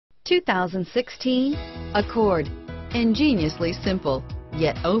2016 Accord. Ingeniously simple,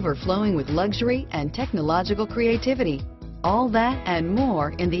 yet overflowing with luxury and technological creativity. All that and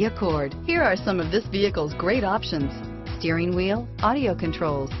more in the Accord. Here are some of this vehicle's great options: steering wheel audio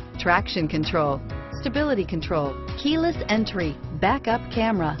controls, traction control, stability control, keyless entry, backup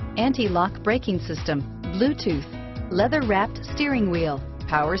camera, anti-lock braking system, Bluetooth, leather-wrapped steering wheel,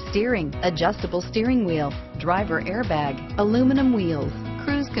 power steering, adjustable steering wheel, driver airbag, aluminum wheels,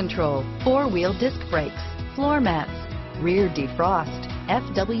 cruise control, four-wheel disc brakes, floor mats, rear defrost,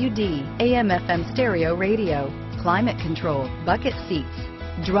 FWD, AM/FM stereo radio, climate control, bucket seats.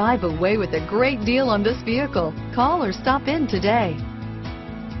 Drive away with a great deal on this vehicle. Call or stop in today.